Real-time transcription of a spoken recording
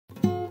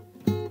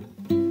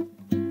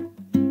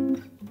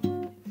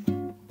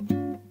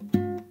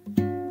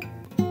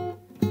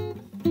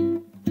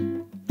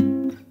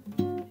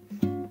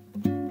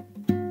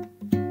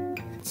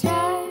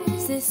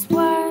just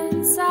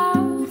words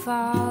I'll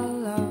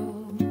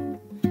follow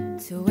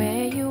to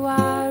where you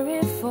are.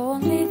 If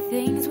only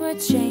things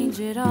would change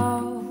at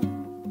all.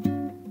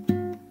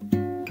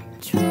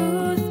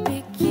 Truth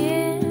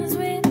begins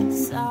with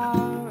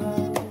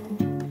sorrow,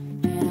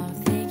 and I'm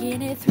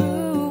thinking it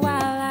through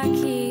while I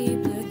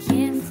keep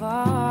looking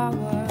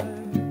forward.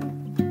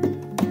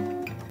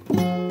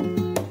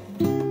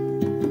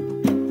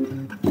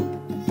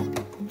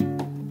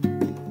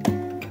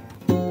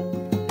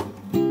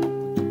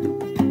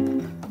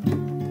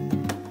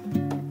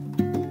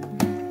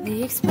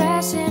 The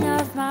expression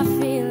of my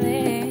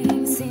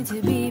feelings seem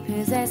to be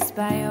possessed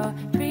by your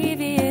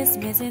previous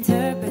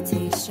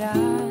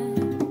misinterpretation.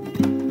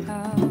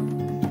 Oh.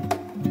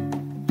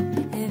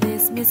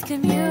 This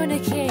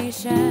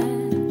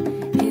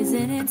miscommunication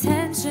isn't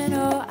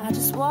intentional. I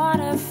just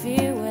wanna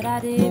feel what I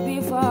did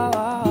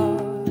before.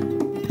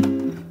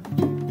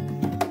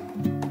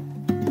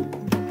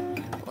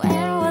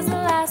 When was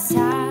the last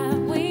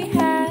time we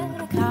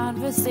had a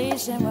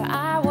conversation where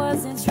I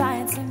wasn't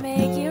trying to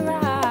make it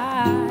right?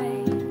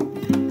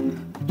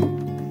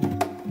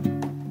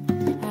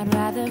 I'd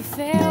rather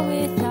fail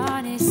with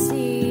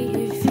honesty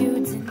if you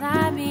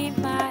deny me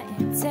my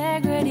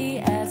integrity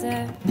as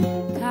a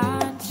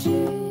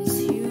conscious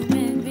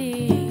human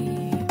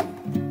being.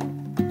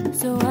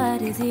 So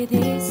what is it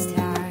this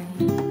time?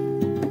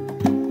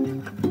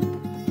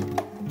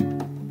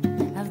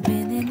 I've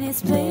been in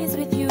this place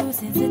with you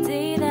since the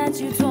day that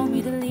you told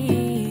me to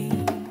leave.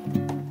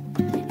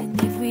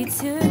 And if we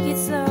took it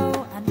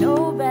slow, I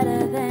know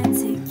better than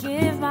to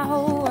give my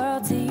whole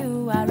world to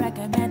you. I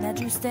recommend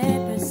that you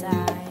step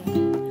aside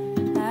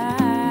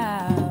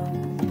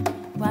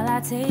while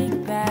I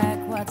take back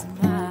what's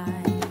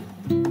mine.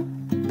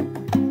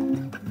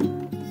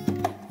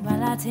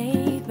 While I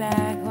take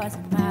back what's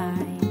mine.